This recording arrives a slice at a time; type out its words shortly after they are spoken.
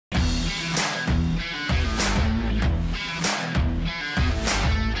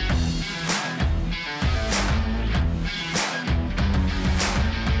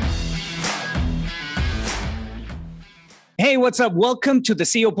Hey, what's up? Welcome to the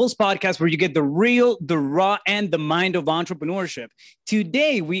CEO Pulse podcast, where you get the real, the raw, and the mind of entrepreneurship.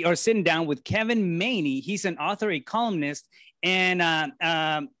 Today, we are sitting down with Kevin Maney. He's an author, a columnist, and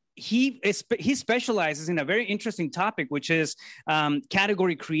he specializes in a very interesting topic, which is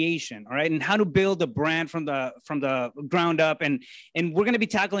category creation, all right, and how to build a brand from the ground up, and we're going to be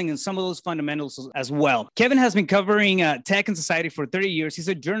tackling in some of those fundamentals as well. Kevin has been covering tech and society for 30 years. He's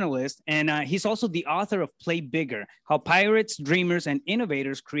a journalist, and he's also the author of Play Bigger: How Pirates, Dreamers, and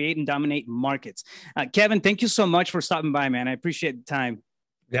Innovators Create and Dominate Markets. Kevin, thank you so much for stopping by, man. I appreciate the time.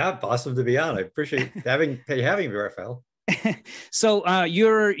 Yeah, awesome to be on. I appreciate having me, Rafael. So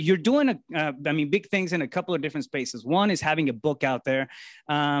you're doing big things in a couple of different spaces. One is having a book out there,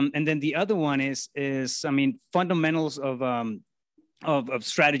 and then the other one is fundamentals of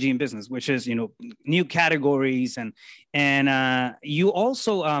strategy in business, which is new categories, and you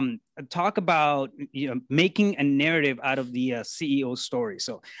also talk about making a narrative out of the CEO story.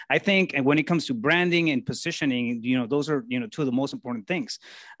 So I think when it comes to branding and positioning, those are two of the most important things.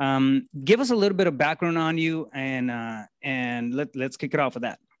 Give us a little bit of background on you, and let's kick it off with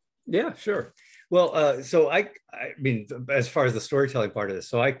that. Yeah, sure. Well, so I mean, as far as the storytelling part of this,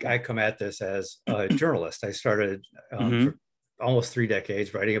 so I come at this as a journalist. I started for almost 3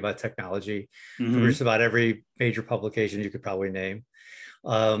 decades writing about technology for just about every major publication you could probably name.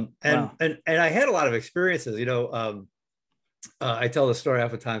 And I had a lot of experiences. I tell the story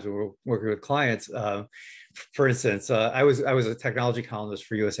oftentimes when we're working with clients. For instance, I was a technology columnist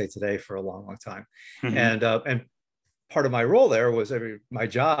for USA Today for a long time, and part of my role there was my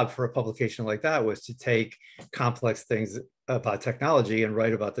job for a publication like that was to take complex things about technology and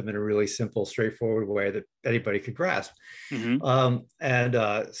write about them in a really simple, straightforward way that anybody could grasp. I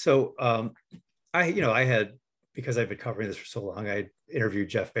had, because I've been covering this for so long, I interviewed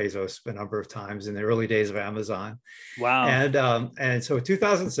Jeff Bezos a number of times in the early days of Amazon. Wow. And so in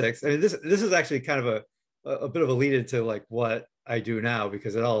 2006, I mean, this is actually kind of a bit of a lead into like what I do now,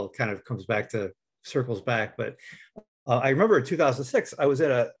 because it all kind of circles back. But I remember in 2006, I was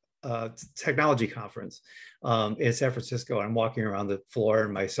at a technology conference in San Francisco. I'm walking around the floor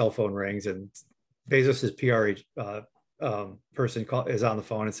and my cell phone rings, and Bezos's PR person is on the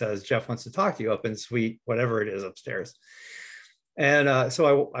phone and says, "Jeff wants to talk to you up in suite, whatever it is upstairs." And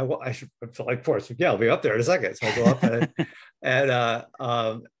so I should, of course, yeah, I'll be up there in a second. So I go up and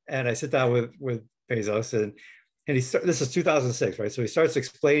I sit down with Bezos, and this is 2006, right? So he starts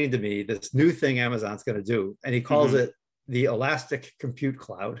explaining to me this new thing Amazon's going to do, and he calls it the Elastic Compute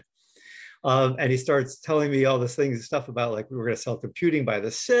Cloud. And he starts telling me all this stuff about, like, we were going to sell computing by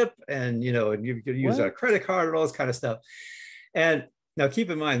the SIP, and and you could use a credit card and all this kind of stuff. And now keep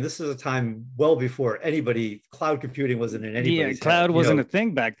in mind, this is a time well before cloud computing wasn't in anybody's head. Cloud wasn't a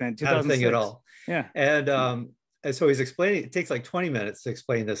thing back then. Not a thing at all. Yeah. And so he's explaining. It takes like 20 minutes to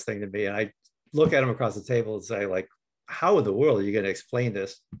explain this thing to me, and I look at him across the table and say, like, how in the world are you going to explain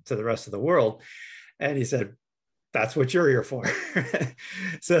this to the rest of the world? And he said, "That's what you're here for."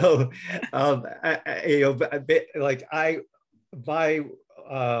 So,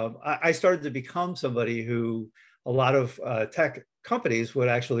 I started to become somebody who a lot of tech companies would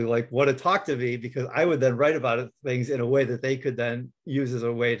actually want to talk to me, because I would then write about things in a way that they could then use as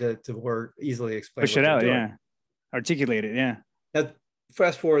a way to more easily explain. Push it out, yeah. Articulate it, yeah. Now,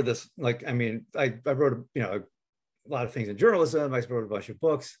 fast forward this, I wrote a lot of things in journalism. I wrote a bunch of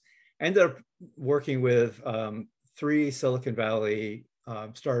books. I ended up working with 3 Silicon Valley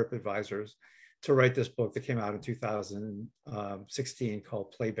startup advisors to write this book that came out in 2016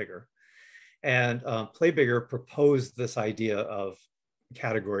 called Play Bigger. And Play Bigger proposed this idea of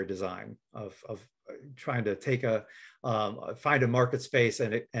category design, of trying to take find a market space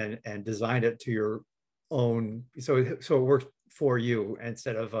and design it to your own, so it works for you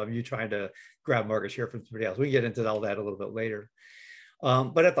instead of you trying to grab market share from somebody else. We can get into all that a little bit later.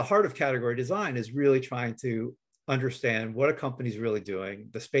 But at the heart of category design is really trying to understand what a company's really doing,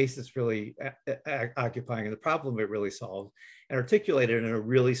 the space it's really occupying, and the problem it really solves, and articulate it in a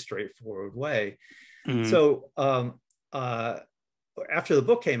really straightforward way. So after the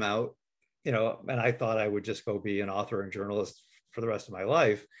book came out, and I thought I would just go be an author and journalist for the rest of my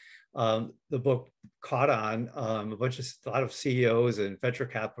life, the book caught on. A lot of CEOs and venture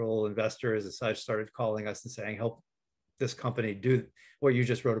capital investors and such started calling us and saying, "Help this company do what you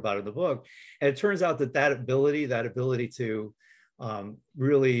just wrote about in the book." And it turns out that ability to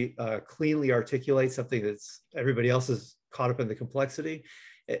really cleanly articulate something that's everybody else is caught up in the complexity,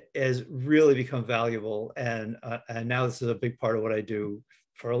 it has really become valuable. And now this is a big part of what I do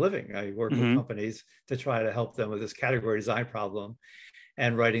for a living. I work with companies to try to help them with this category design problem.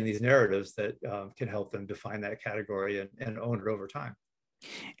 and writing these narratives that can help them define that category and own it over time.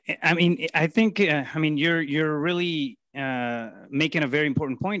 I mean, I think, you're really making a very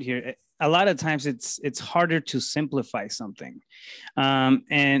important point here. A lot of times it's harder to simplify something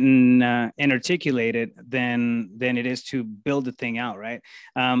and articulate it than it is to build the thing out, right?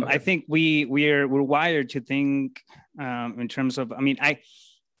 Okay. I think we're wired to think in terms of,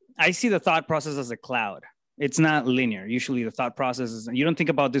 I see the thought process as a cloud. It's not linear. Usually the thought process is, you don't think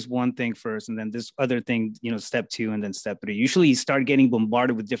about this one thing first and then this other thing, step 2 and then step 3. Usually you start getting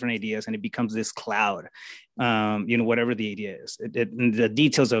bombarded with different ideas and it becomes this cloud, whatever the idea is. The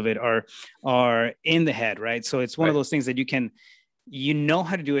details of it are in the head, right? So it's one of those things that you know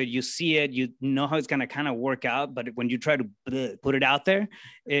how to do it, you see it, you know how it's going to kind of work out. But when you try to put it out there,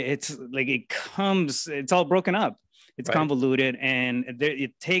 it's like it's all broken up. It's convoluted, and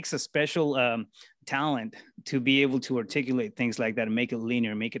it takes a special talent to be able to articulate things like that and make it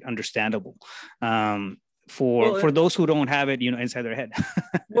linear, make it understandable for those who don't have it, inside their head.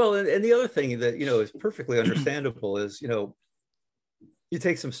 Well, and the other thing that, is perfectly understandable is, you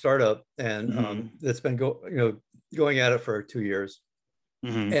take some startup and that's been going at it for 2 years.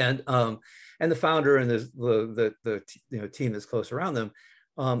 And the founder and the team that's close around them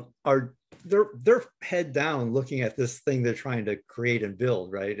they're head down looking at this thing they're trying to create and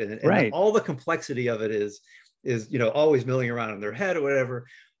build, right? And all the complexity of it is always milling around in their head or whatever.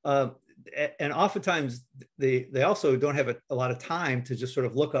 And oftentimes they also don't have a lot of time to just sort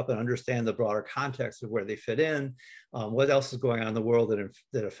of look up and understand the broader context of where they fit in, what else is going on in the world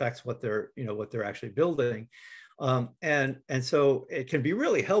that affects what they're actually building. And so it can be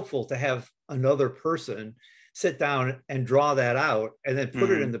really helpful to have another person sit down and draw that out and then put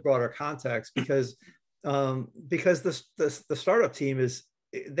it in the broader context, because the startup team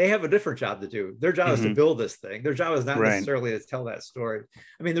they have a different job to do. Their job is to build this thing. Their job is not necessarily to tell that story.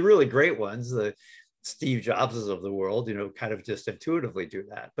 I mean, the really great ones, the Steve Jobses of the world, kind of just intuitively do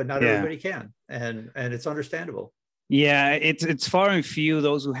that, but not everybody can. And it's understandable. Yeah, it's far and few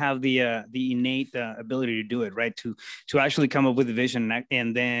those who have the innate ability to do it, right? To actually come up with a vision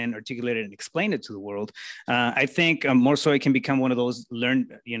and then articulate it and explain it to the world. I think more so it can become one of those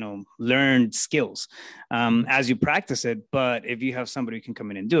learned skills as you practice it. But if you have somebody who can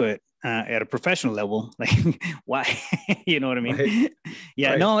come in and do it at a professional level, like why? You know what I mean? Right.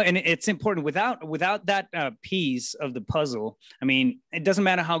 Yeah, no, and it's important. Without that piece of the puzzle, I mean, it doesn't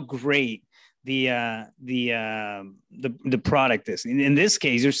matter how great the product is. In this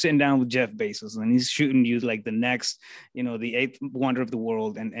case, you're sitting down with Jeff Bezos and he's shooting you like the next, the eighth wonder of the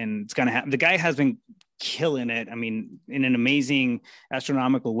world. And it's going to happen. The guy has been killing it. I mean, in an amazing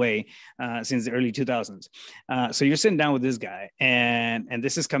astronomical way since the early 2000s. So you're sitting down with this guy and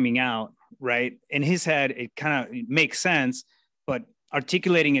this is coming out, right? In his head, it kind of makes sense, but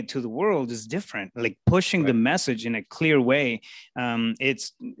articulating it to the world is different. Like pushing the message in a clear way.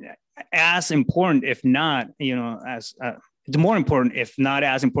 It's as important, if not, it's more important, if not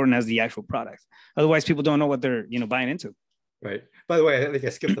as important as the actual product. Otherwise, people don't know what they're, buying into. Right. By the way, I think I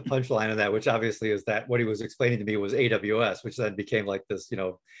skipped the punchline of that, which obviously is that what he was explaining to me was AWS, which then became like this,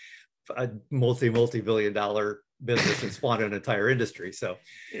 a multi-billion dollar business and spawned an entire industry. So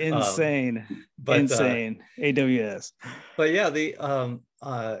insane, insane AWS. But yeah, the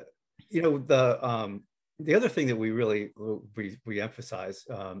other thing that we emphasize,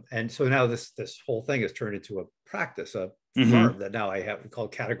 and so now this whole thing has turned into a practice, a firm that now I have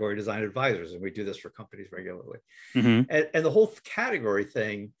called Category Design Advisors, and we do this for companies regularly. And the whole category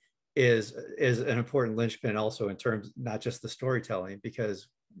thing is an important linchpin also in terms not just the storytelling, because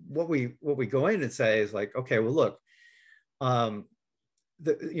what we go in and say is like, okay, well, look,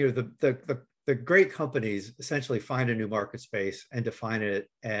 the great companies essentially find a new market space and define it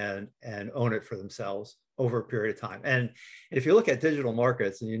and own it for themselves over a period of time. And if you look at digital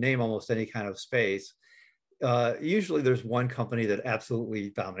markets and you name almost any kind of space, usually there's one company that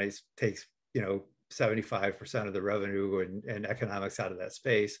absolutely dominates, takes 75% of the revenue and economics out of that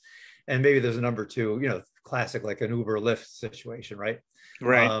space. And maybe there's a number two, classic like an Uber Lyft situation, right?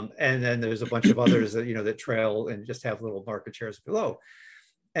 Right. And then there's a bunch of others that that trail and just have little market shares below.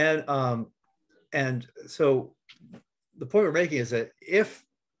 And so the point we're making is that if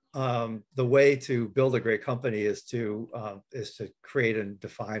the way to build a great company is to create and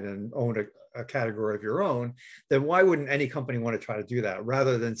define and own a category of your own, then why wouldn't any company want to try to do that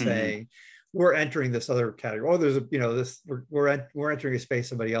rather than saying, we're entering this other category, or there's we're entering a space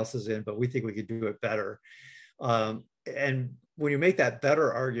somebody else is in, but we think we could do it better. And when you make that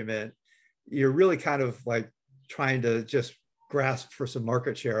better argument, you're really kind of like trying to just grasp for some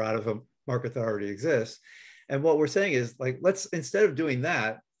market share out of a market that already exists. And what we're saying is like, let's, instead of doing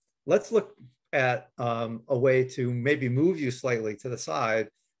that, let's look at a way to maybe move you slightly to the side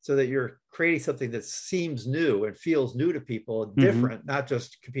so that you're creating something that seems new and feels new to people, different, not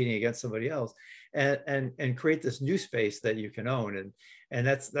just competing against somebody else, and create this new space that you can own. And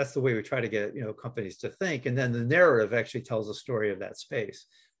that's the way we try to get, you know, companies to think. And then the narrative actually tells a story of that space,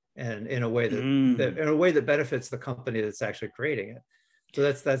 and in a way that benefits the company that's actually creating it. So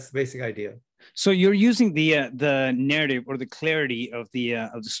that's the basic idea. So you're using the narrative or the clarity of the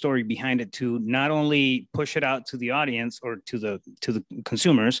story behind it to not only push it out to the audience or to the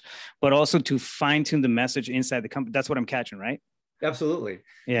consumers, but also to fine tune the message inside the company. That's what I'm catching, right? Absolutely.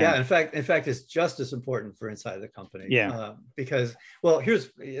 Yeah. In fact, it's just as important for inside the company. Yeah. Because, well, here's,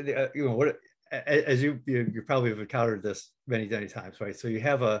 you know, what, as you probably have encountered this many times, right? So you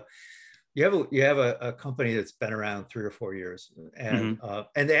have a company that's been around 3 or 4 years, and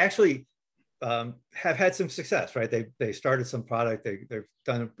they actually have had some success, right? They started some product, they've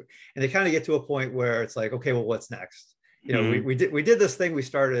done, and they kind of get to a point where it's like, okay, well, what's next? You know, we did this thing we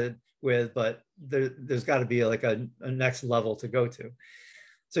started with, but there's got to be like a next level to go to.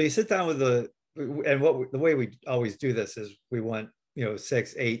 So you sit down with the way we always do this is we want, you know,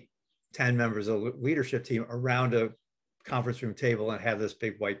 6, 8, 10 members of the leadership team around a conference room table and have this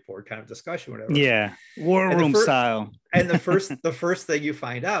big whiteboard kind of discussion, whatever. Yeah, war room style. And the first thing you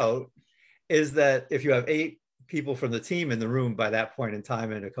find out is that if you have 8 people from the team in the room by that point in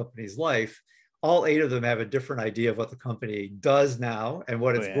time in a company's life, all 8 of them have a different idea of what the company does now and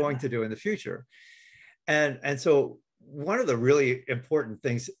what it's going to do in the future. And so one of the really important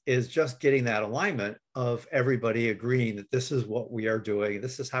things is just getting that alignment of everybody agreeing that this is what we are doing.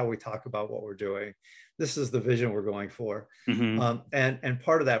 This is how we talk about what we're doing. This is the vision we're going for. And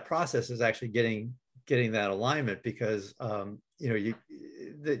part of that process is actually getting that alignment, because you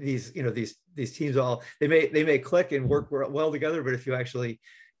know, these teams all, they may click and work well together, but if you actually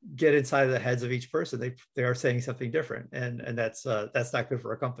get inside of the heads of each person, they are saying something different, and that's not good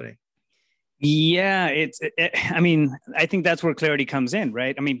for a company. Yeah, I mean, I think that's where clarity comes in,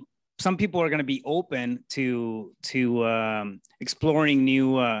 right? I mean, some people are going to be open to exploring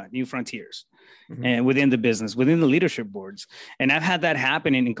new frontiers. And within the business, within the leadership boards. And I've had that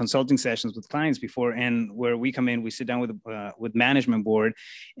happen in consulting sessions with clients before, and where we come in, we sit down with management board,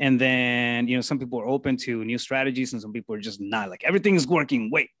 and then, you know, some people are open to new strategies and some people are just not, like, everything is working,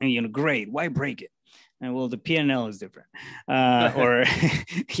 wait, and, you know, great, why break it? And well, the P&L is different, or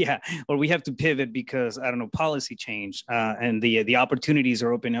yeah, or we have to pivot because, I don't know, policy change, and the opportunities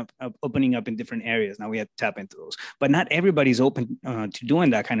are opening up in different areas. Now we have to tap into those, but not everybody's open to doing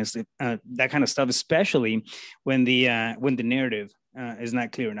that kind of stuff, especially when the narrative is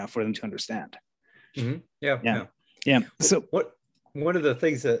not clear enough for them to understand. Yeah. So one of the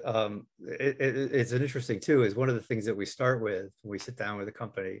things that it's an interesting too is one of the things that we start with when we sit down with a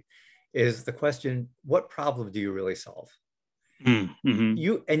company is the question, what problem do you really solve?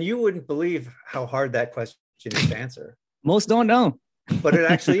 You wouldn't believe how hard that question is to answer. Most don't know. But it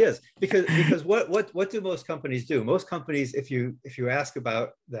actually is, because what do most companies do? Most companies, if you ask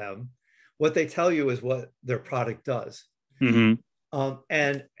about them, what they tell you is what their product does. And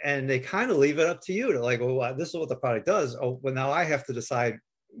they kind of leave it up to you to, like, well, this is what the product does. Oh, well, now I have to decide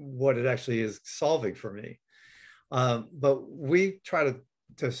what it actually is solving for me. But we try to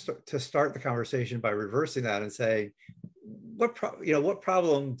start the conversation by reversing that and say, what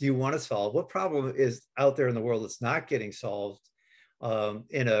problem do you want to solve? What problem is out there in the world that's not getting solved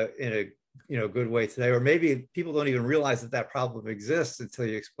in a good way today? Or maybe people don't even realize that problem exists until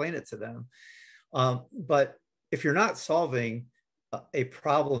you explain it to them. But if you're not solving a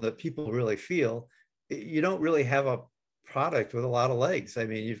problem that people really feel, you don't really have a product with a lot of legs. I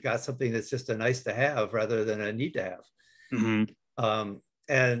mean, you've got something that's just a nice to have rather than a need to have.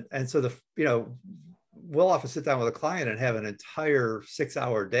 And so we'll often sit down with a client and have an entire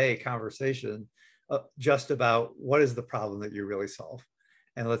 6-hour day conversation just about what is the problem that you really solve.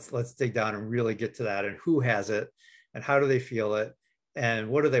 And let's dig down and really get to that, and who has it and how do they feel it and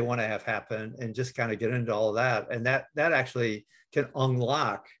what do they want to have happen, and just kind of get into all of that. And that actually can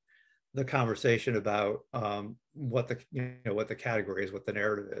unlock the conversation about what the category is, what the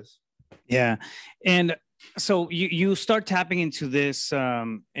narrative is. Yeah. And so you start tapping into this. I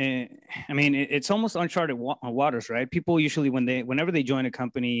mean, it's almost uncharted waters, right? People usually, whenever they join a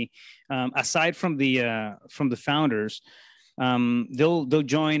company, aside from the founders, they'll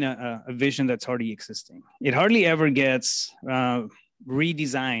join a vision that's already existing. It hardly ever gets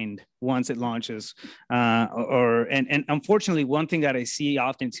redesigned once it launches. And unfortunately, one thing that I see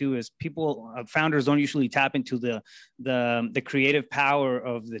often too is founders don't usually tap into the creative power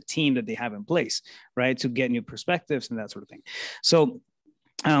of the team that they have in place, right, to get new perspectives and that sort of thing. So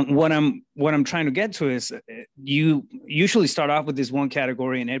what I'm trying to get to is you usually start off with this one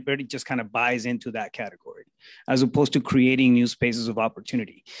category and everybody just kind of buys into that category, as opposed to creating new spaces of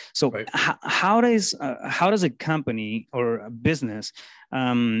opportunity. So right. How does a company or a business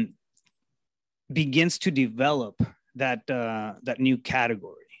begins to develop that new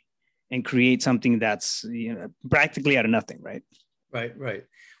category and create something that's practically out of nothing, right? Right.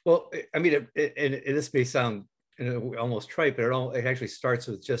 Well, I mean, and this may sound almost trite, but it actually starts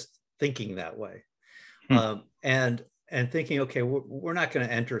with just thinking that way, and thinking, okay, we're not going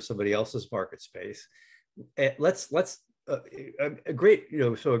to enter somebody else's market space. Let's a great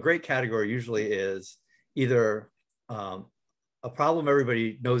so a great category usually is either a problem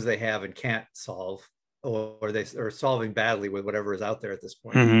everybody knows they have and can't solve, or they are solving badly with whatever is out there at this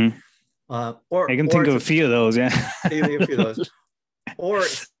point. Mm-hmm. Or I can think of a few of those, yeah. A few of those. Or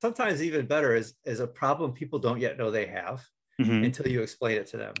sometimes even better is a problem people don't yet know they have until you explain it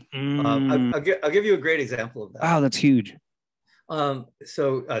to them. I'll give you a great example of that. Wow, that's huge.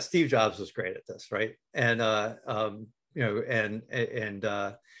 So Steve Jobs was great at this, right? And so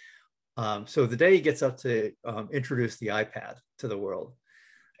the day he gets up to introduce the iPad to the world,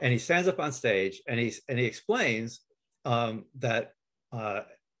 and he stands up on stage and he explains that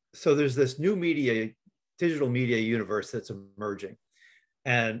so there's this new digital media universe that's emerging.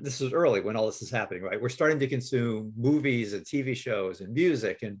 And this is early when all this is happening, right? We're starting to consume movies and TV shows and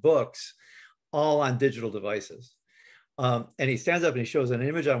music and books all on digital devices. And he stands up and he shows an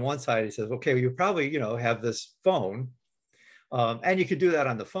image on one side. He says, okay, well, you probably, have this phone. And you could do that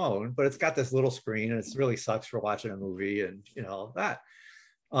on the phone, but it's got this little screen and it really sucks for watching a movie and, all that.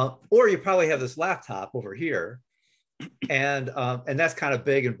 Or you probably have this laptop over here. And that's kind of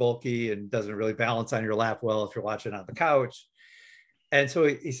big and bulky and doesn't really balance on your lap well if you're watching on the couch. And so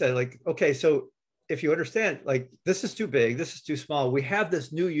he said, like, okay, so if you understand, like, this is too big, this is too small. We have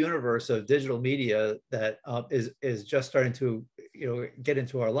this new universe of digital media that is just starting to, get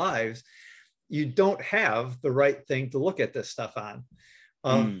into our lives. You don't have the right thing to look at this stuff on.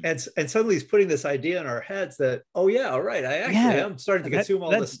 And suddenly he's putting this idea in our heads that, oh yeah, all right, I actually am starting to consume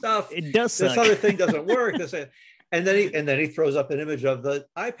all this stuff. It does suck. This other thing doesn't work. And then he throws up an image of the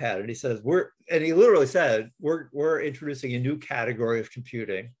iPad and he says, he literally said, we're introducing a new category of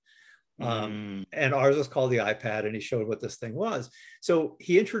computing. And ours is called the iPad, and he showed what this thing was. So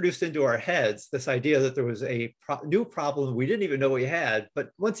he introduced into our heads this idea that there was a new problem we didn't even know we had.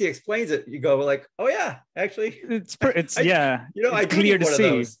 But once he explains it, you go like, oh yeah, actually, it's yeah, it's clear to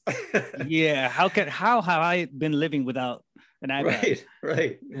see. Yeah, how have I been living without an iPad?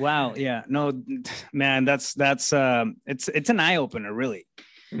 Right. Wow. Yeah. No, man, that's it's an eye opener, really.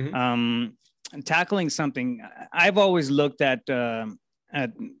 Tackling something. I've always looked at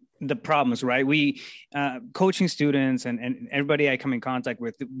the problems, right? We coaching students and everybody I come in contact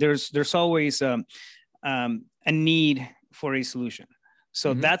with, there's always a need for a solution.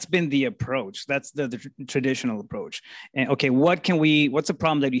 So that's been the approach. That's the traditional approach. And okay, what's a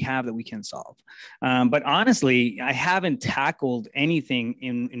problem that you have that we can solve? But honestly, I haven't tackled anything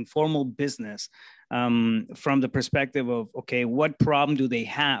in formal business from the perspective of, okay, what problem do they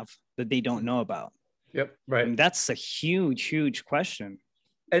have that they don't know about? Yep. Right. And that's a huge question.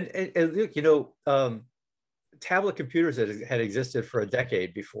 And look, tablet computers had existed for a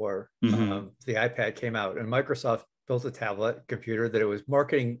decade before the iPad came out, and Microsoft built a tablet computer that it was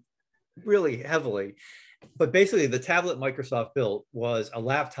marketing really heavily. But basically, the tablet Microsoft built was a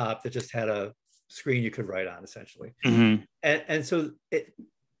laptop that just had a screen you could write on, essentially. And so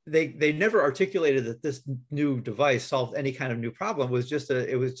they never articulated that this new device solved any kind of new problem. It was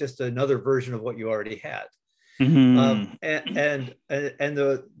just another version of what you already had.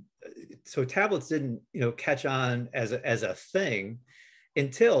 So tablets didn't, catch on as a thing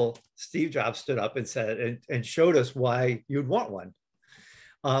until Steve Jobs stood up and said and showed us why you'd want one,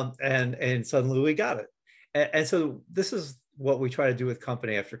 and suddenly we got it. And so this is what we try to do with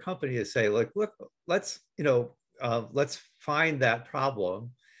company after company is say, look, let's find that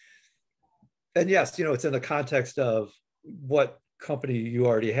problem. And yes, it's in the context of what company you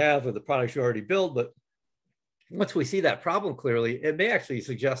already have or the products you already build, but once we see that problem clearly, it may actually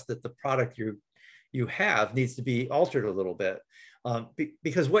suggest that the product you have needs to be altered a little bit,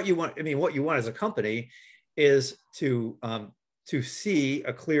 because what you want as a company is to see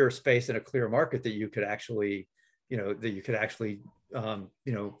a clear space and a clear market that you could actually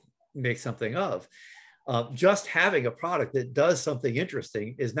make something of. Just having a product that does something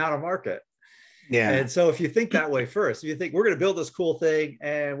interesting is not a market. Yeah. And so if you think that way first, if you think we're going to build this cool thing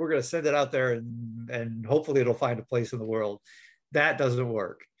and we're going to send it out there and hopefully it'll find a place in the world, that doesn't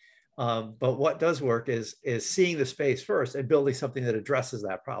work. But what does work is seeing the space first and building something that addresses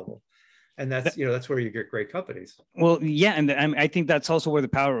that problem. And that's, that's where you get great companies. Well, yeah. And I think that's also where the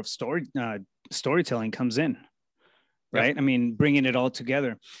power of storytelling comes in. Right. Yep. I mean, bringing it all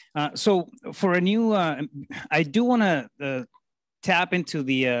together. So for a new, I do want to tap into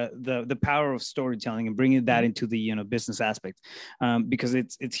the power of storytelling and bringing that into the business aspect, because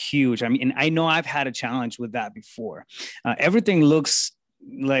it's huge. I mean, and I know I've had a challenge with that before. Everything looks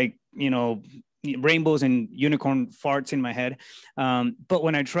like rainbows and unicorn farts in my head, but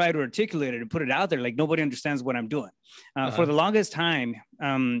when I try to articulate it and put it out there, like nobody understands what I'm doing. For the longest time,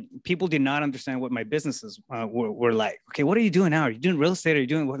 people did not understand what my businesses were like. Okay, what are you doing now? Are you doing real estate? Are you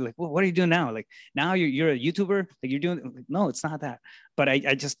doing what are you doing now? Like now you're a YouTuber. Like you're doing like, no, it's not that. But I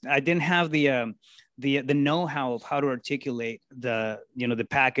didn't have the know-how of how to articulate the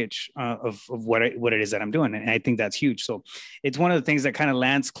package of what it is that I'm doing, and I think that's huge. So it's one of the things that kind of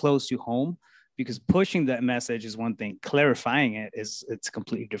lands close to home. Because pushing that message is one thing, clarifying it's a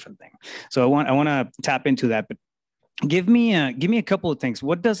completely different thing. So I want to tap into that, but give me a couple of things.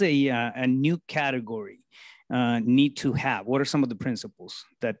 What does a new category need to have? What are some of the principles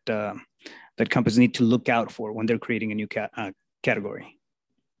that companies need to look out for when they're creating a new category?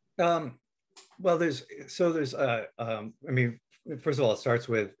 Well, there's I mean, first of all, it starts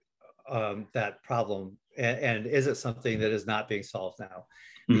with that problem, and is it something that is not being solved now?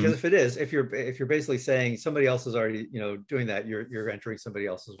 Because if it is, if you're basically saying somebody else is already doing that, you're entering somebody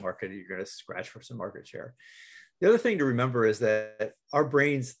else's market, you're going to scratch for some market share. The other thing to remember is that our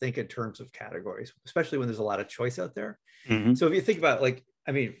brains think in terms of categories, especially when there's a lot of choice out there. So if you think about, like,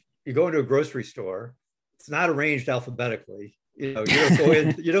 I mean, you go into a grocery store, it's not arranged alphabetically. You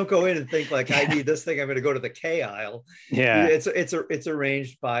don't go in and think like, I need this thing, I'm going to go to the K aisle. Yeah, it's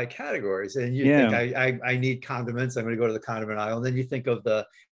arranged by categories, and you think I need condiments, I'm going to go to the condiment aisle, and then you think of the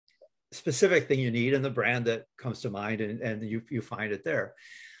specific thing you need and the brand that comes to mind, and you find it there.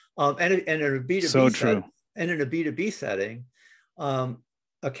 And in a B2B and in a B2B setting, a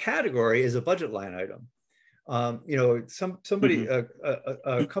category is a budget line item. Somebody,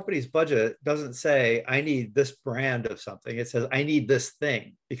 a company's budget doesn't say, I need this brand of something. It says, I need this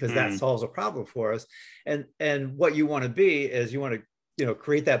thing, because that solves a problem for us. And what you want to be is, you want to,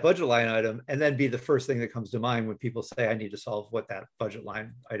 create that budget line item and then be the first thing that comes to mind when people say, I need to solve what that budget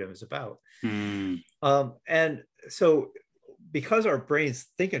line item is about. And so, because our brains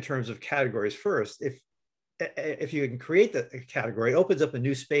think in terms of categories first, if you can create the category, it opens up a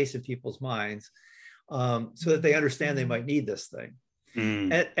new space in people's minds, so that they understand they might need this thing.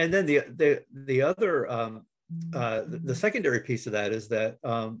 And then the other the secondary piece of that is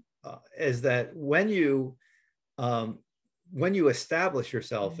that when you establish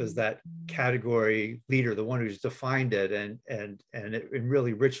yourself as that category leader, the one who's defined it and it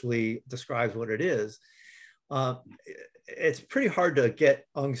really richly describes what it is, it's pretty hard to get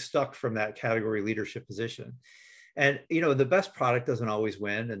unstuck from that category leadership position. And the best product doesn't always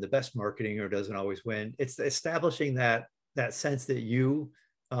win, and the best marketing doesn't always win. It's establishing that sense that you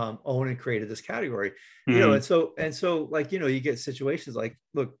own and created this category. And so like you get situations like,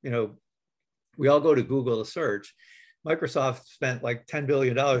 look, we all go to Google to search. Microsoft spent like $10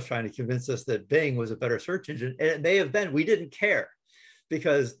 billion trying to convince us that Bing was a better search engine, and it may have been. We didn't care,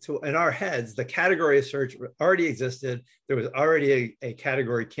 because in our heads, the category of search already existed. There was already a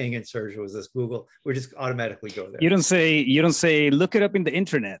category king in search. It was this Google. We just automatically go there. You don't say look it up in the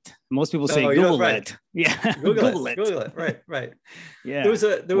internet. Most people say Google it. Yeah, Google it. Right. Yeah. There was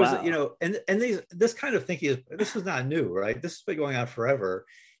this kind of thinking this was not new, right? This has been going on forever.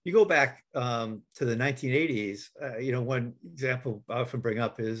 You go back to the 1980s. One example I often bring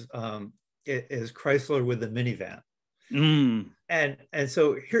up is Chrysler with the minivan. And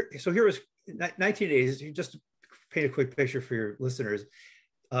so here was 1980s. Just to paint a quick picture for your listeners.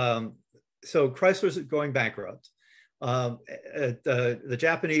 So Chrysler's going bankrupt. The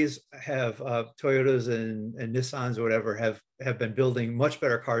Japanese have Toyotas and Nissans or whatever have been building much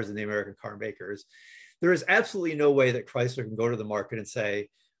better cars than the American car makers. There is absolutely no way that Chrysler can go to the market and say,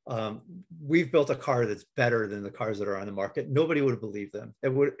 we've built a car that's better than the cars that are on the market. Nobody would have believed them. They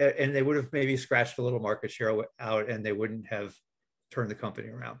would have maybe scratched a little market share out, and they wouldn't have turned the company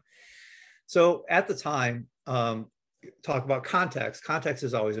around. So at the time, talk about context. Context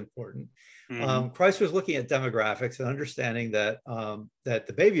is always important. Chrysler's looking at demographics and understanding that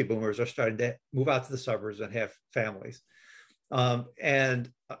the baby boomers are starting to move out to the suburbs and have families. And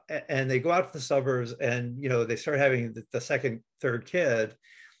they go out to the suburbs, and they start having the second, third kid.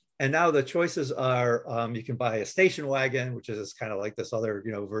 And now the choices are, you can buy a station wagon, which is kind of like this other,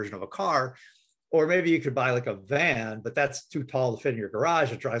 version of a car, or maybe you could buy like a van, but that's too tall to fit in your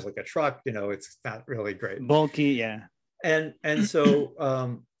garage. It drives like a truck, it's not really great. Bulky, yeah. And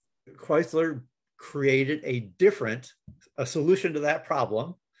so Chrysler created a solution to that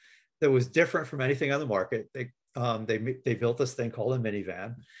problem that was different from anything on the market. They built this thing called a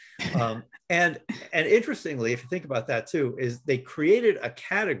minivan. And interestingly, if you think about that too, is they created a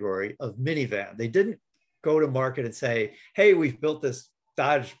category of minivan. They didn't go to market and say, hey, we've built this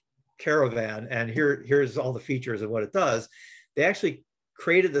Dodge Caravan and here's all the features of what it does. They actually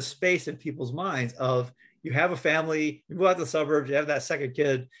created the space in people's minds of, you have a family, you go out to the suburbs, you have that second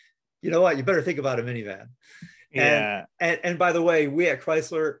kid, you know what, you better think about a minivan. Yeah. And by the way, we at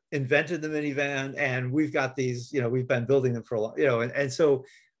Chrysler invented the minivan, and we've got these, we've been building them for a long, and so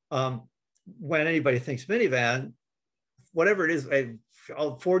when anybody thinks minivan, whatever it is,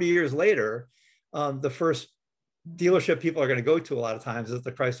 40 years later, the first dealership people are going to go to a lot of times is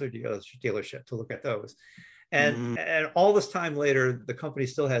the Chrysler dealership to look at those. And all this time later, the company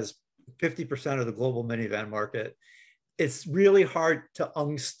still has 50% of the global minivan market. It's really hard to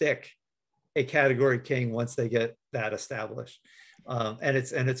unstick a category king once they get that established. And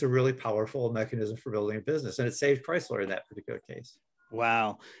it's a really powerful mechanism for building a business. And it saved Chrysler in that particular case.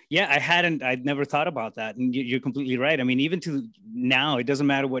 Wow. Yeah, I'd never thought about that. And you're completely right. I mean, even to now, it doesn't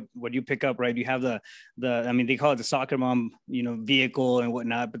matter what you pick up, right? You have I mean, they call it the soccer mom, vehicle and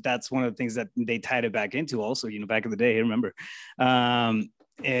whatnot, but that's one of the things that they tied it back into also, back in the day, I remember.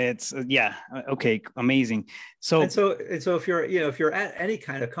 It's okay, amazing. So if you're at any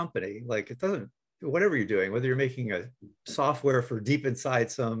kind of company, like whatever you're doing, whether you're making a software for deep inside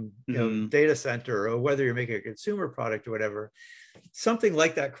some data center, or whether you're making a consumer product or whatever, something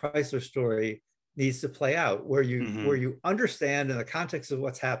like that Chrysler story needs to play out, where you understand in the context of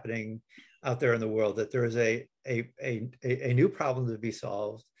what's happening out there in the world that there is a new problem to be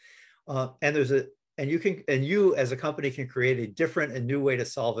solved, and you as a company can create a different and new way to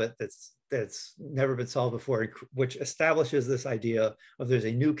solve it that's never been solved before, which establishes this idea of there's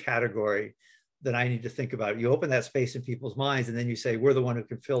a new category that I need to think about. You open that space in people's minds, and then you say, we're the one who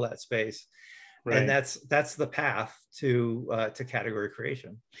can fill that space. Right. And that's the path to category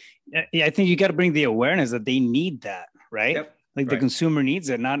creation. Yeah, I think you got to bring the awareness that they need that, right? Yep. Like the consumer needs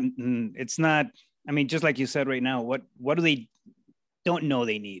it. It's not. I mean, just like you said right now, what do they don't know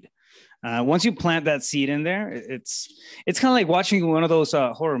they need? Once you plant that seed in there, it's kind of like watching one of those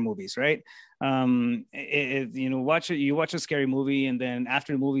horror movies, right? You watch a scary movie, and then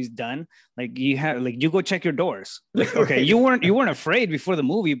after the movie's done, you go check your doors. Like, okay, you weren't afraid before the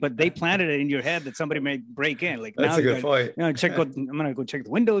movie, but they planted it in your head that somebody may break in. Like, that's now a good point. I'm gonna go check the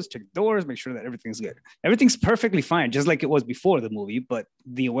windows, check the doors, make sure that everything's good. Everything's perfectly fine, just like it was before the movie, but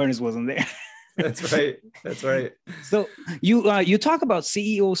the awareness wasn't there. That's right. So you talk about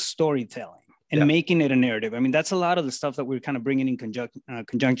CEO storytelling and making it a narrative. I mean, that's a lot of the stuff that we're kind of bringing in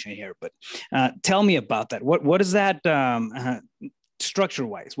conjunction here. But tell me about that. What is that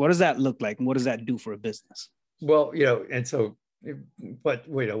structure-wise? What does that look like, and what does that do for a business? Well, and so, but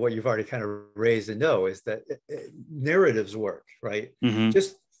what you've already kind of raised and know is that narratives work, right? Mm-hmm.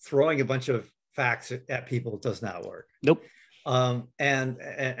 Just throwing a bunch of facts at people does not work. Nope.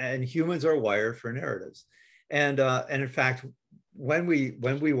 And humans are wired for narratives, and in fact, when we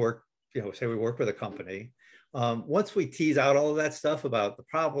work, say we work with a company, once we tease out all of that stuff about the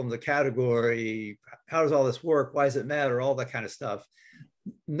problem, the category, how does all this work, why does it matter, all that kind of stuff,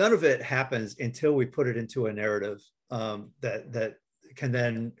 none of it happens until we put it into a narrative that can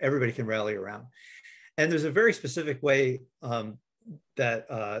then everybody can rally around. And there's a very specific way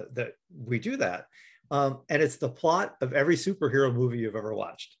that we do that. And it's the plot of every superhero movie you've ever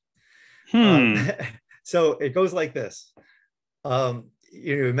watched. So it goes like this.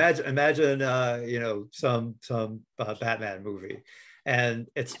 Imagine some Batman movie, and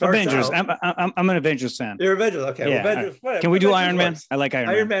it starts Avengers. Out, I'm an Avengers fan. You're Avengers, okay? Yeah, well, Avengers. Right. Can we do Iron Man? I like Iron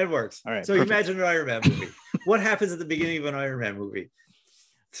Man. Iron Man works. All right. So perfect. Imagine an Iron Man movie. What happens at the beginning of an Iron Man movie?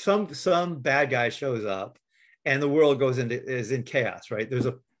 Some bad guy shows up, and the world is in chaos. Right?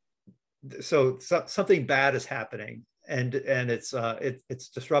 So something bad is happening, and it's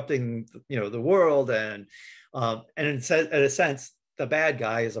disrupting the world, and in a sense, the bad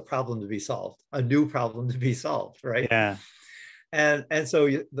guy is a problem to be solved, a new problem to be solved, right? Yeah. And so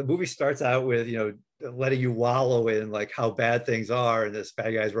the movie starts out with letting you wallow in like how bad things are, and this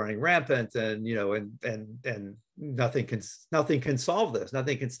bad guy's running rampant, and nothing can solve this.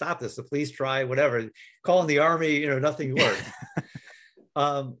 Nothing can stop this. The police try, whatever, calling the army, nothing works.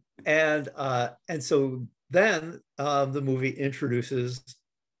 And so then the movie introduces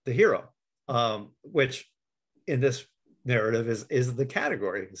the hero, which in this narrative is the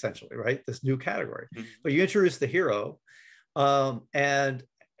category, essentially, right? This new category. Mm-hmm. But you introduce the hero, and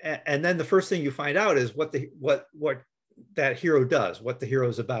then the first thing you find out is what that hero does, what the hero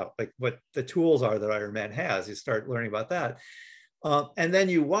is about, like what the tools are that Iron Man has. You start learning about that, and then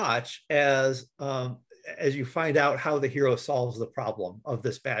you watch as you find out how the hero solves the problem of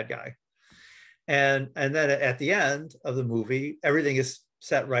this bad guy, and then at the end of the movie, everything is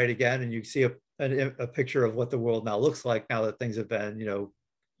set right again, and you see a picture of what the world now looks like now that things have been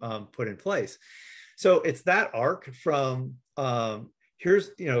put in place. So it's that arc from here's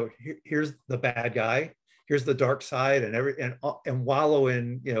the bad guy, here's the dark side, and wallow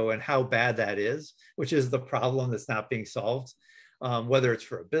in and how bad that is, which is the problem that's not being solved, whether it's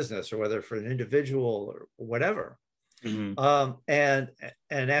for a business or whether for an individual or whatever. Mm-hmm. And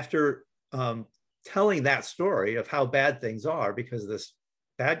after telling that story of how bad things are because this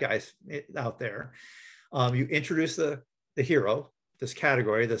bad guys out there, you introduce the hero, this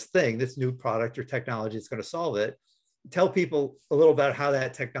category, this thing, this new product or technology that's going to solve it. Tell people a little about how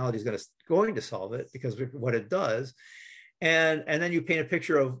that technology is going to solve it, because what it does, and then you paint a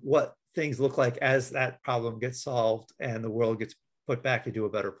picture of what things look like as that problem gets solved and the world gets put back into a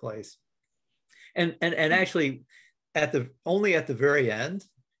better place. And actually, only at the very end,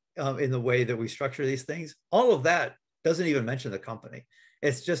 in the way that we structure these things, all of that doesn't even mention the company.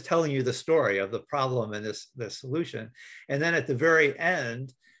 It's just telling you the story of the problem and this solution. And then at the very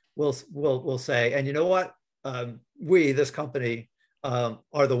end, we'll say, and you know what? We, this company,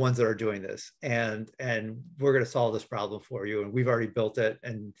 are the ones that are doing this, and we're going to solve this problem for you, and we've already built it,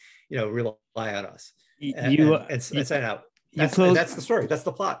 and rely on us. And sign out. That's the story. That's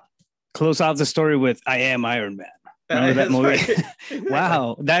the plot. Close out the story with "I am Iron Man." Remember that movie? Right. Exactly.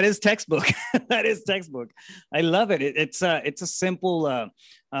 Wow, that is textbook. That is textbook. I love it. It's a simple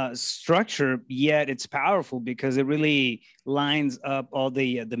structure, yet it's powerful because it really lines up all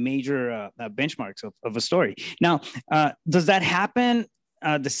the major benchmarks of a story. Now, does that happen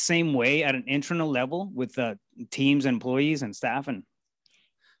the same way at an internal level with teams, employees, and staff? And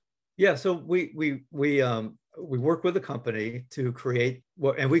yeah, so we work with a company to create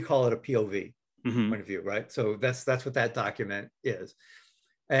and we call it a POV. Mm-hmm. Point of view, right? So that's what that document is,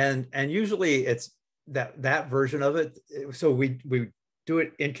 and usually it's that version of it. So we do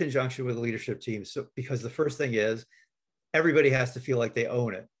it in conjunction with the leadership team. So because the first thing is everybody has to feel like they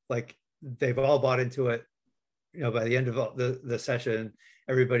own it, like they've all bought into it. By the end of the session,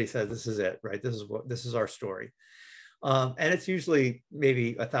 everybody says this is it, right? This is our story, and it's usually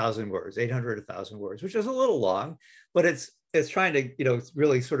maybe 1,000 words, 800, 1,000 words, which is a little long, but it's trying to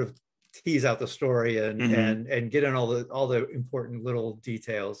really sort of tease out the story and mm-hmm. and get in all the important little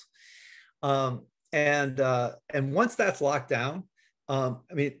details, and once that's locked down,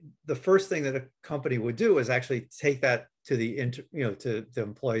 the first thing that a company would do is actually take that to to the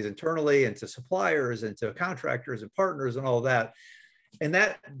employees internally and to suppliers and to contractors and partners and all of that, and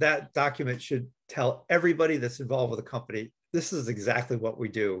that document should tell everybody that's involved with the company, this is exactly what we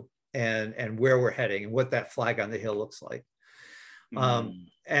do and where we're heading and what that flag on the hill looks like.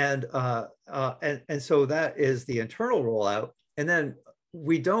 And so that is the internal rollout. And then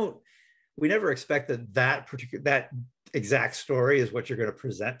we never expect that exact story is what you're going to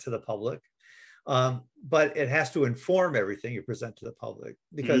present to the public. But it has to inform everything you present to the public,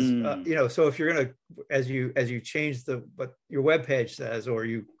 because, so if you're going to, as you change what your webpage says, or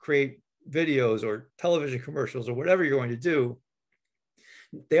you create videos or television commercials or whatever you're going to do,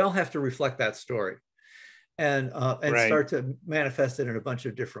 they all have to reflect that story. And right. Start to manifest it in a bunch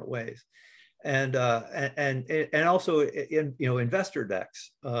of different ways, and also in investor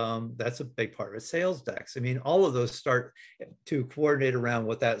decks, that's a big part of it. Sales decks. All of those start to coordinate around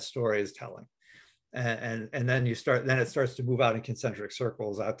what that story is telling, and then it starts to move out in concentric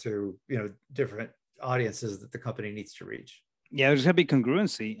circles out to different audiences that the company needs to reach. Yeah, there's gonna be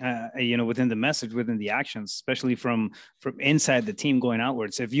congruency, within the message, within the actions, especially from inside the team going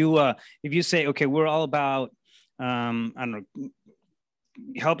outwards. If you say, okay, we're all about, I don't know,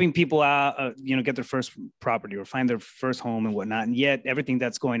 helping people out, get their first property or find their first home and whatnot, and yet everything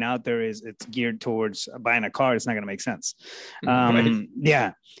that's going out there it's geared towards buying a car, it's not gonna make sense. Right.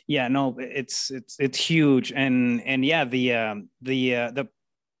 Yeah, no, it's huge, and yeah, the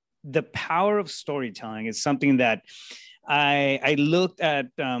power of storytelling is something that I looked at,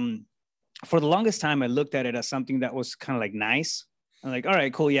 for the longest time, I looked at it as something that was kind of like nice, I'm like, all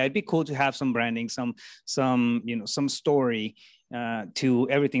right, cool. Yeah, it'd be cool to have some branding, some story to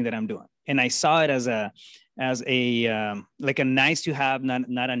everything that I'm doing. And I saw it as a like a nice to have,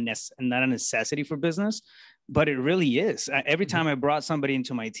 not a necessity for business, but it really is. Every time I brought somebody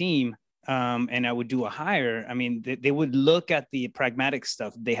into my team, and I would do a hire, I mean, they would look at the pragmatic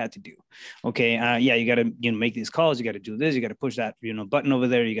stuff they had to do. Okay, yeah, you got to make these calls, you got to do this, you got to push that button over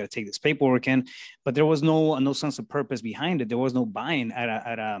there, you got to take this paperwork in. But there was no sense of purpose behind it. There was no buy-in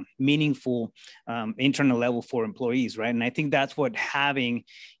at a meaningful internal level for employees, right? And I think that's what having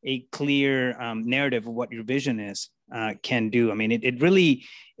a clear narrative of what your vision is can do. I mean, it really,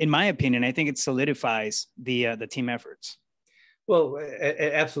 in my opinion, I think it solidifies the team efforts. Well,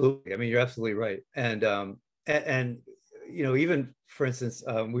 absolutely. I mean, you're absolutely right. And even for instance,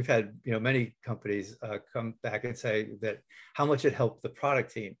 we've had many companies come back and say that how much it helped the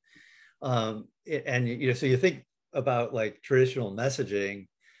product team. So you think about like traditional messaging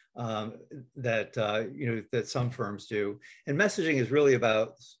that some firms do, and messaging is really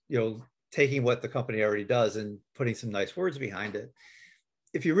about taking what the company already does and putting some nice words behind it.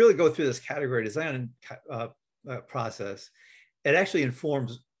 If you really go through this category design process, it actually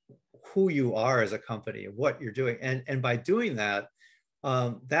informs who you are as a company and what you're doing. And by doing that,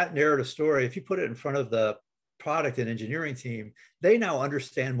 that narrative story, if you put it in front of the product and engineering team, they now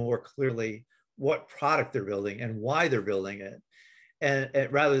understand more clearly what product they're building and why they're building it. And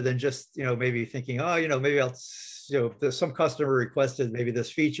rather than just, maybe thinking, maybe I'll, some customer requested maybe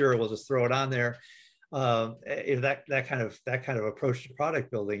this feature, we'll just throw it on there. That kind of approach to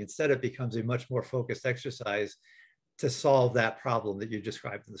product building, instead it becomes a much more focused exercise to solve that problem that you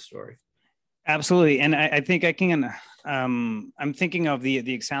described in the story. Absolutely. And I think I can, I'm thinking of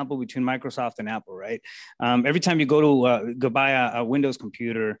the example between Microsoft and Apple, right? Every time you go to go buy a Windows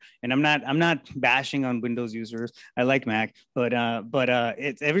computer, and I'm not bashing on Windows users. I like Mac, but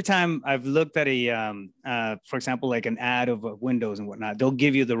it's every time I've looked at for example, like an ad of Windows and whatnot, they'll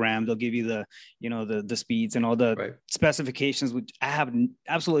give you the RAM, they'll give you the speeds and all the specifications, which I have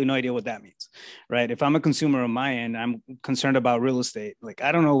absolutely no idea what that means, right? If I'm a consumer on my end, I'm concerned about real estate. Like,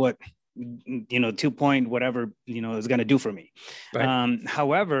 I don't know what 2 point whatever is going to do for me.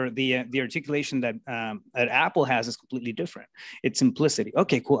 However, the articulation that Apple has is completely different. It's simplicity.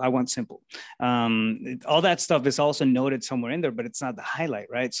 Okay, cool, I want simple. All that stuff is also noted somewhere in there, but it's not the highlight,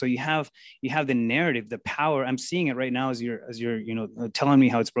 right? So you have the narrative, the power. I'm seeing it right now as you're telling me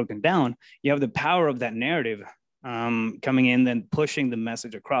how it's broken down. You have the power of that narrative coming in, then pushing the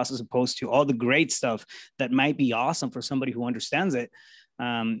message across, as opposed to all the great stuff that might be awesome for somebody who understands it.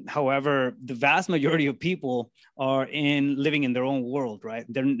 However, the vast majority of people are living in their own world, right?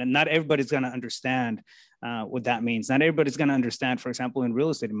 Not everybody's going to understand what that means. Not everybody's going to understand, for example, in real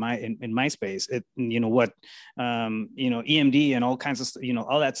estate, in my space, what EMD and all kinds of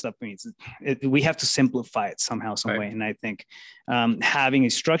all that stuff means. We have to simplify it somehow, some way. And I think having a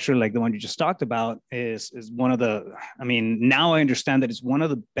structure like the one you just talked about is one of the. I mean, now I understand that it's one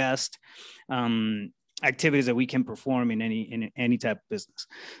of the best activities that we can perform in any type of business.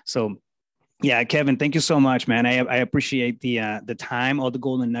 So yeah, Kevin, thank you so much, man. I appreciate the time, all the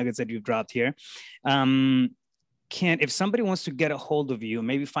golden nuggets that you've dropped here. If somebody wants to get a hold of you,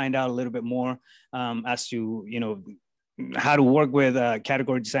 maybe find out a little bit more as to how to work with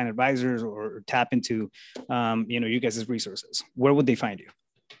category design advisors, or tap into you guys' resources, where would they find you?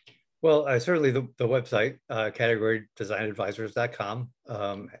 Well, certainly the website, categorydesignadvisors.com.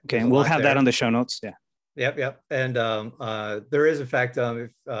 Okay, and we'll have that on the show notes. Yeah. Yep. And there is, in fact, we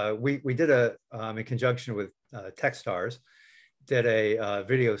did in conjunction with Techstars, did a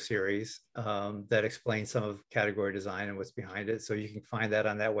video series that explains some of category design and what's behind it. So you can find that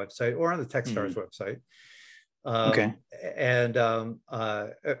on that website or on the Techstars website. Okay. And I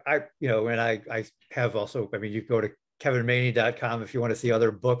have also, I mean, you go to kevinmaney.com if you want to see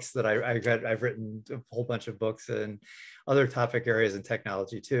other books that I've written a whole bunch of books and other topic areas in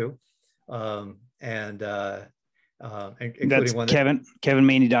technology too. Including that's one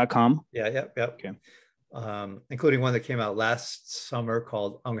kevinmaney.com. Yeah. Okay. Including one that came out last summer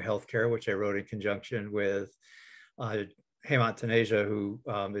called Ung Healthcare, which I wrote in conjunction with Hemant Taneja, who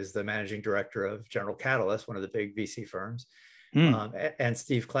is the managing director of General Catalyst, one of the big VC firms, and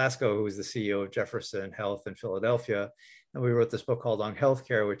Steve Klasko, who is the CEO of Jefferson Health in Philadelphia. And we wrote this book called Ung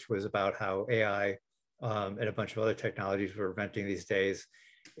Healthcare, which was about how AI and a bunch of other technologies we're inventing these days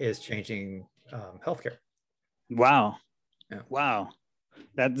is changing healthcare. Wow. Yeah. Wow.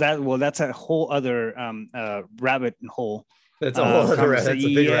 That's a whole other rabbit hole That's a whole other, that's a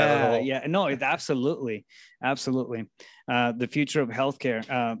big rabbit hole. Yeah. No, it absolutely. The future of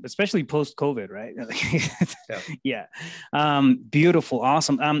healthcare, especially post-COVID, right? Yeah. Beautiful.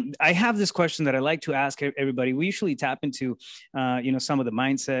 Awesome. I have this question that I like to ask everybody. We usually tap into, some of the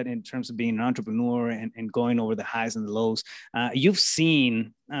mindset in terms of being an entrepreneur and going over the highs and the lows. You've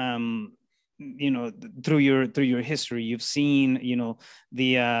seen, through your history, you've seen,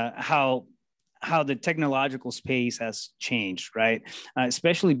 the how the technological space has changed, right?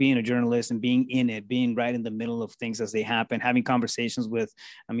 Especially being a journalist and being in it, being right in the middle of things as they happen, having conversations with,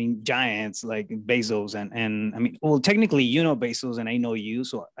 giants like Bezos and well, technically, Bezos and I know you,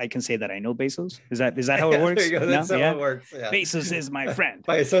 so I can say that I know Bezos. Is that how it works? There you go. That's how it works. Yeah. Bezos is my friend.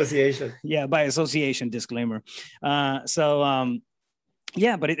 By association. Yeah, by association, disclaimer.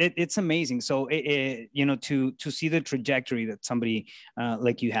 Yeah, but it's amazing. So, to see the trajectory that somebody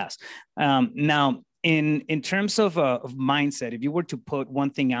like you has. Now, in terms of mindset, if you were to put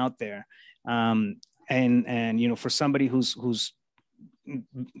one thing out there, and for somebody who's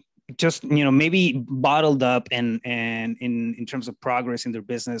just maybe bottled up and in terms of progress in their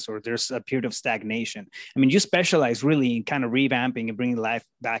business, or there's a period of stagnation. You specialize really in kind of revamping and bringing life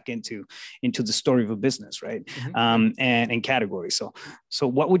back into the story of a business, right? Mm-hmm. And categories. So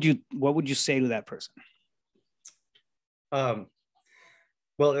what would you say to that person?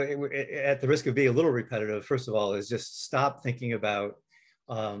 Well, at the risk of being a little repetitive, first of all, is just stop thinking about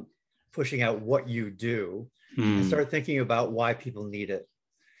pushing out what you do and start thinking about why people need it.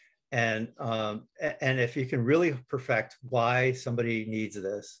 And if you can really perfect why somebody needs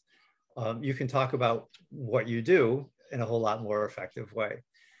this, you can talk about what you do in a whole lot more effective way.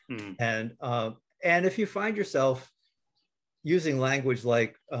 And if you find yourself using language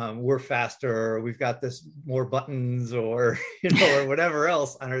like we're faster, or we've got this more buttons, or or whatever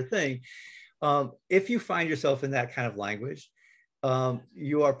else on our thing, if you find yourself in that kind of language,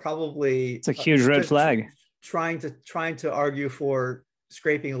 you are probably it's a huge red flag. Trying to argue for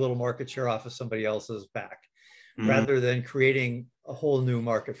scraping a little market share off of somebody else's back, rather than creating a whole new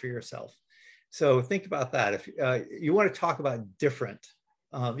market for yourself. So think about that. If you want to talk about different,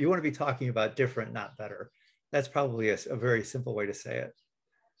 you want to be talking about different, not better. That's probably a very simple way to say it.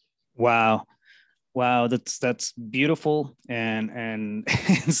 Wow, that's beautiful and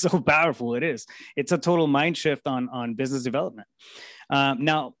so powerful. It's a total mind shift on business development.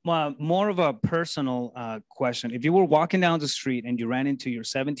 Now, more of a personal question. If you were walking down the street and you ran into your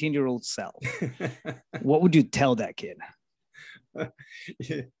 17-year-old self, what would you tell that kid?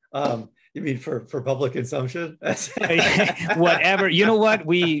 You mean for public consumption? Whatever. You know what?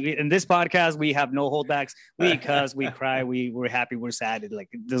 We in this podcast we have no holdbacks. We cuss, we cry, we're happy, we're sad. It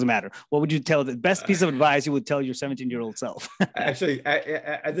doesn't matter. What would you tell the best piece of advice you would tell your 17-year-old self? Actually,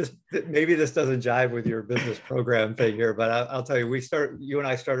 maybe this doesn't jive with your business program thing here, but I'll tell you. You and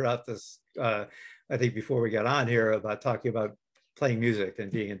I started out this. I think before we got on here about talking about playing music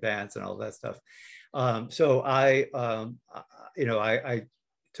and being in bands and all that stuff. So I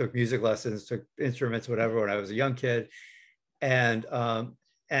took music lessons, took instruments, whatever, when I was a young kid. And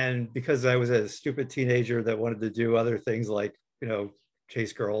because I was a stupid teenager that wanted to do other things like,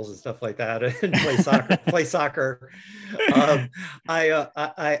 chase girls and stuff like that and play soccer,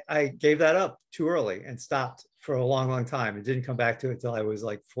 I gave that up too early and stopped for a long, long time and didn't come back to it until I was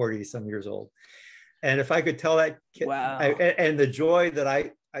like 40 some years old. And if I could tell that kid, wow. And the joy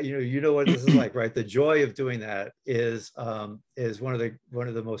that you know what this is like, right? The joy of doing that is one of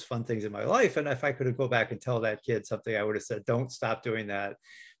the most fun things in my life. And if I could go back and tell that kid something, I would have said, don't stop doing that,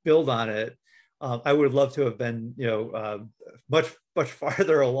 build on it. I would love to have been, much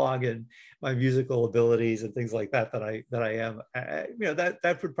farther along in my musical abilities and things like that I am.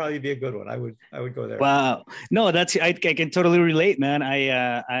 That would probably be a good one. I would go there. Wow. No, I can totally relate, man.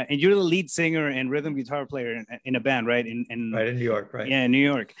 And you're the lead singer and rhythm guitar player in a band, right? Right in New York, right? Yeah, in New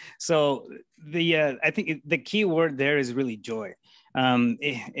York. So I think the key word there is really joy.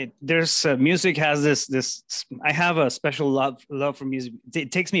 There's music has this. I have a special love for music.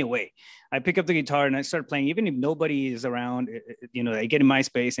 It takes me away. I pick up the guitar and I start playing, even if nobody is around. I get in my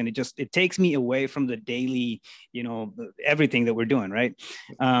space and it takes me away from the daily, everything that we're doing, right?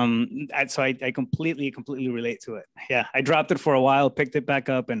 So I completely relate to it. Yeah, I dropped it for a while, picked it back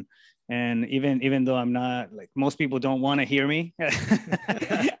up, and even though I'm not, like, most people don't want to hear me,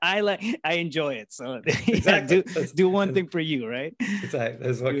 I enjoy it. So exactly. do one thing for you, right? Exactly.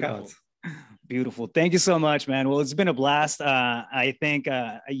 That's what counts. Beautiful. Thank you so much, man. Well, it's been a blast. I think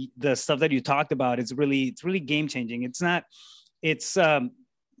the stuff that you talked about, it's really game changing. It's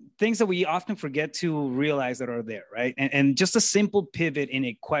things that we often forget to realize that are there, right? And just a simple pivot in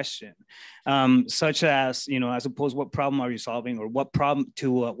a question, such as, I suppose, what problem are you solving, or what problem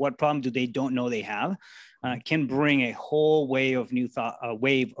do they don't know they have, can bring a whole wave of new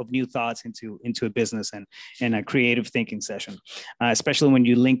thoughts into a business and a creative thinking session, especially when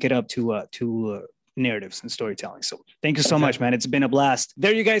you link it up to narratives and storytelling. So thank you so much, man. It's been a blast.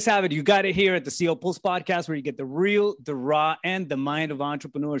 There you guys have it. You got it here at the CEO Pulse podcast, where you get the real, the raw, and the mind of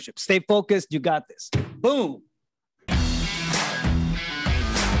entrepreneurship. Stay focused. You got this. Boom.